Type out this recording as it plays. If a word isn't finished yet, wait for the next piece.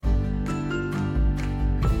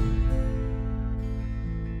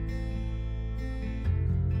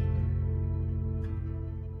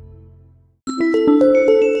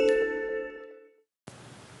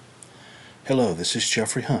Hello, this is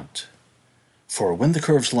Jeffrey Hunt for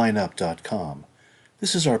WhenTheCurvesLineUp.com.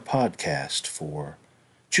 This is our podcast for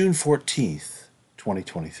June 14th,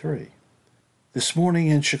 2023. This morning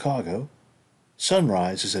in Chicago,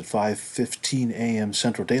 sunrise is at 5:15 a.m.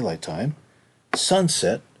 Central Daylight Time,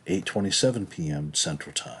 sunset 8:27 p.m.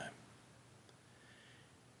 Central Time.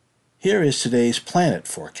 Here is today's planet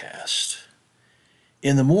forecast.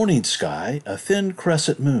 In the morning sky, a thin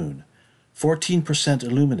crescent moon, 14%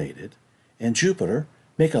 illuminated, and Jupiter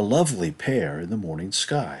make a lovely pair in the morning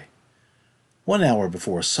sky. 1 hour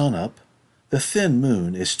before sunup, the thin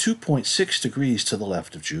moon is 2.6 degrees to the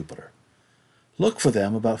left of Jupiter. Look for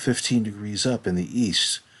them about 15 degrees up in the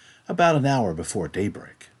east, about an hour before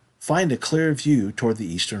daybreak. Find a clear view toward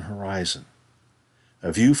the eastern horizon.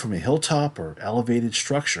 A view from a hilltop or elevated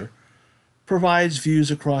structure provides views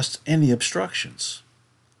across any obstructions.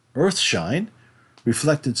 Earthshine,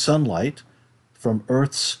 reflected sunlight from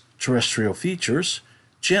Earth's terrestrial features,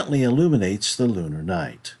 gently illuminates the lunar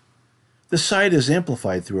night. The sight is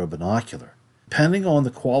amplified through a binocular. Depending on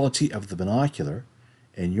the quality of the binocular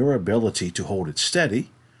and your ability to hold it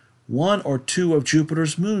steady, one or two of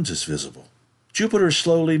Jupiter's moons is visible. Jupiter is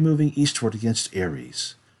slowly moving eastward against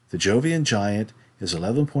Aries. The Jovian Giant is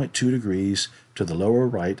 11.2 degrees to the lower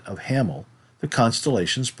right of Hammel, the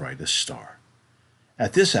constellation's brightest star.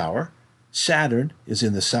 At this hour, Saturn is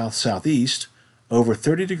in the south-southeast, over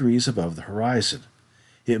 30 degrees above the horizon.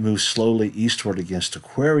 It moves slowly eastward against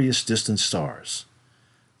Aquarius distant stars.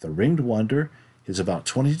 The Ringed Wonder is about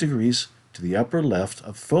 20 degrees to the upper left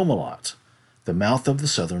of Fomalhaut, the mouth of the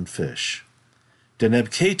southern fish. Deneb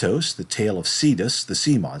Catos, the tail of Cetus, the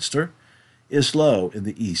sea monster, is low in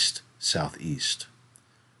the east-southeast.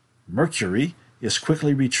 Mercury is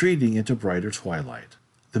quickly retreating into brighter twilight.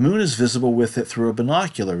 The moon is visible with it through a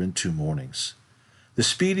binocular in 2 mornings. The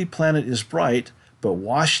speedy planet is bright, but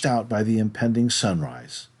washed out by the impending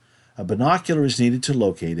sunrise. A binocular is needed to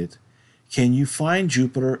locate it. Can you find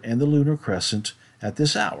Jupiter and the lunar crescent at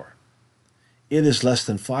this hour? It is less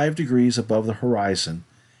than 5 degrees above the horizon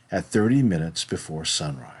at 30 minutes before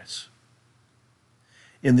sunrise.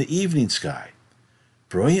 In the evening sky,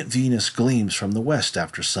 brilliant Venus gleams from the west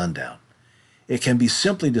after sundown. It can be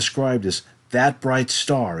simply described as that bright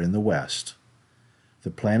star in the west.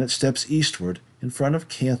 The planet steps eastward in front of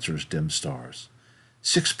Cancer's dim stars,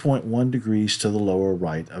 6.1 degrees to the lower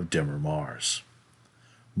right of dimmer Mars.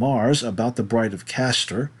 Mars, about the bright of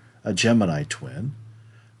Castor, a Gemini twin,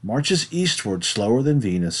 marches eastward slower than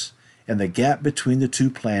Venus, and the gap between the two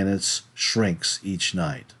planets shrinks each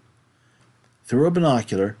night. Through a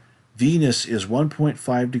binocular, Venus is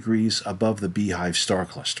 1.5 degrees above the Beehive star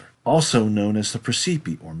cluster, also known as the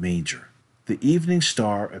Praesepe or Manger. The evening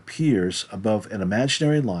star appears above an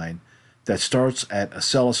imaginary line that starts at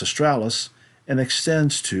Acellus Australis and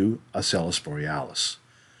extends to Acellus Borealis.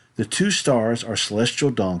 The 2 stars are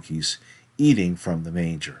celestial donkeys eating from the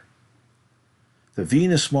manger. The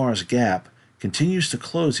Venus-Mars gap continues to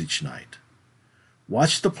close each night.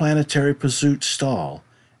 Watch the planetary pursuit stall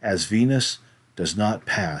as Venus does not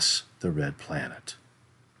pass the red planet.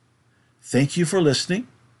 Thank you for listening.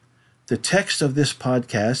 The text of this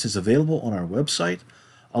podcast is available on our website,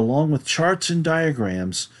 along with charts and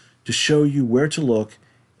diagrams to show you where to look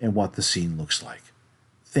and what the scene looks like.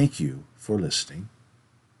 Thank you for listening.